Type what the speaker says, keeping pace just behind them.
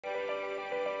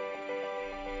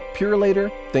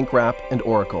Purolator, Thinkwrap, and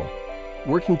Oracle,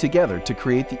 working together to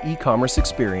create the e-commerce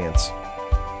experience.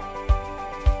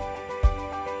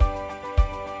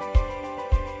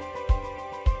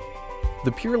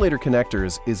 The Purolator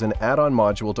Connectors is an add-on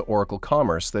module to Oracle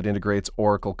Commerce that integrates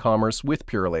Oracle Commerce with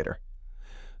Purolator.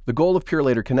 The goal of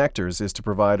Purolator Connectors is to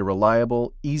provide a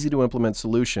reliable, easy-to-implement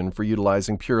solution for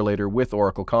utilizing Purolator with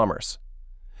Oracle Commerce.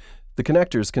 The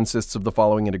connectors consists of the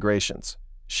following integrations: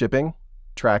 shipping,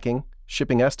 tracking,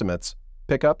 shipping estimates,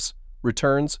 pickups,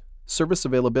 returns, service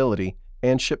availability,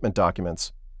 and shipment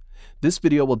documents. This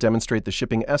video will demonstrate the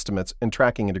shipping estimates and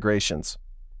tracking integrations.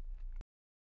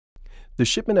 The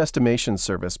Shipment Estimation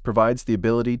service provides the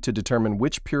ability to determine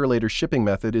which Purolator shipping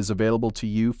method is available to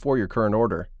you for your current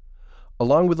order.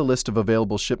 Along with a list of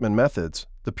available shipment methods,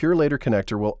 the Purolator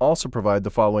connector will also provide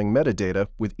the following metadata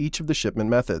with each of the shipment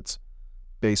methods: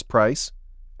 base price,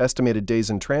 estimated days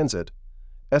in transit,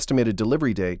 estimated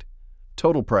delivery date,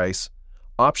 total price,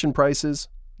 option prices,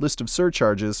 list of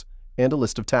surcharges, and a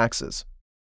list of taxes.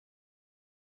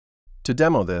 To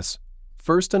demo this,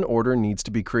 first an order needs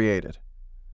to be created.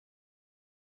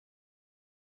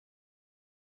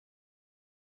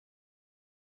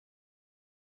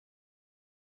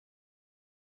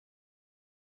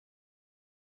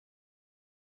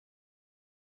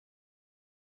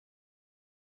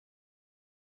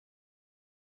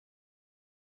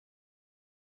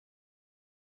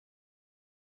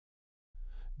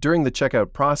 During the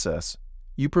checkout process,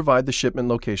 you provide the shipment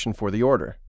location for the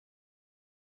order.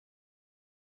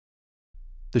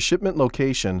 The shipment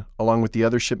location, along with the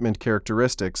other shipment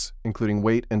characteristics, including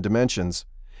weight and dimensions,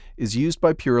 is used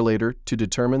by Purolator to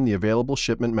determine the available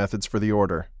shipment methods for the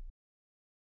order.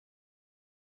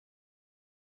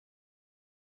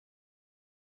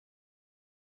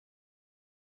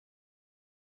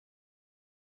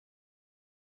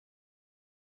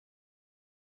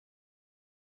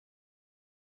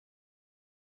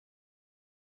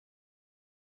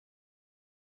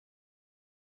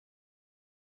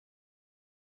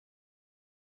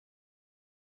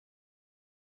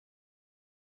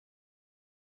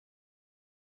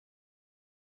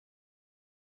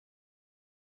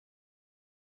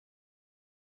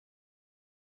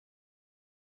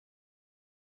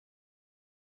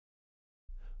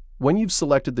 When you've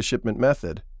selected the shipment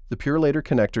method, the Purolator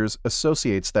connectors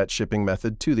associates that shipping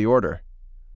method to the order.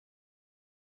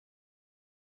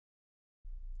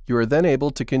 You are then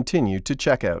able to continue to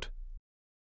checkout.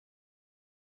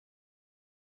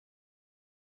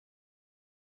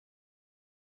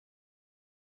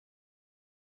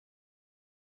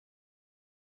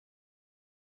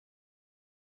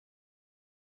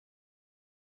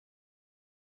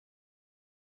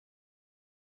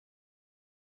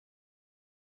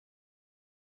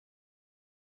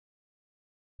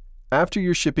 After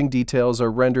your shipping details are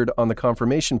rendered on the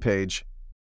confirmation page,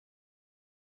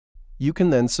 you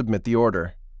can then submit the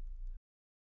order.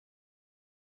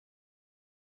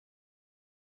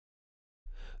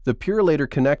 The Purolator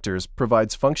Connectors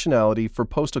provides functionality for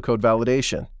postal code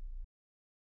validation.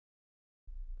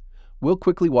 We'll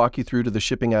quickly walk you through to the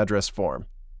shipping address form.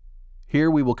 Here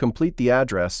we will complete the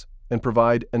address and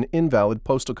provide an invalid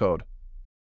postal code.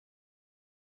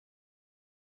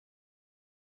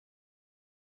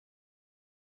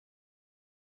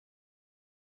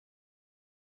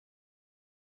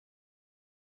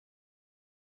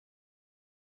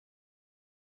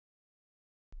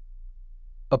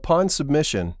 Upon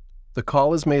submission, the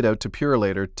call is made out to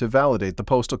Purolator to validate the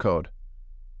postal code.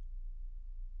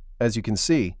 As you can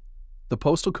see, the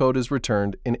postal code is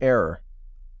returned in error.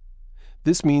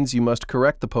 This means you must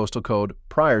correct the postal code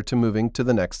prior to moving to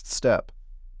the next step.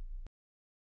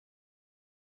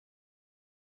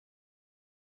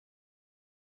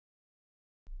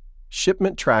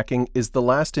 Shipment tracking is the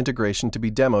last integration to be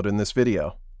demoed in this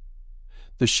video.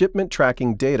 The shipment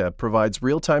tracking data provides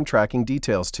real-time tracking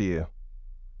details to you.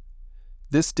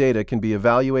 This data can be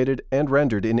evaluated and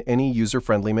rendered in any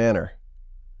user-friendly manner.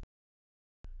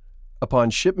 Upon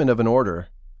shipment of an order,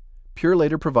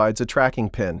 Purolator provides a tracking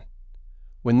pin.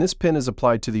 When this pin is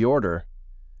applied to the order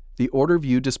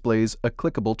view displays a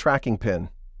clickable tracking pin.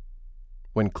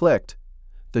 When clicked,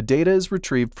 the data is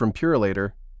retrieved from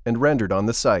Purolator and rendered on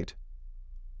the site.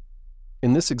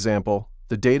 In this example,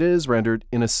 the data is rendered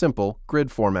in a simple grid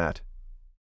format.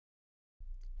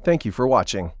 Thank you for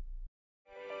watching.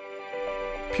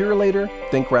 Purolator,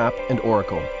 Thinkwrap, and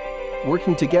Oracle,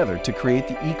 working together to create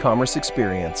the e-commerce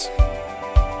experience.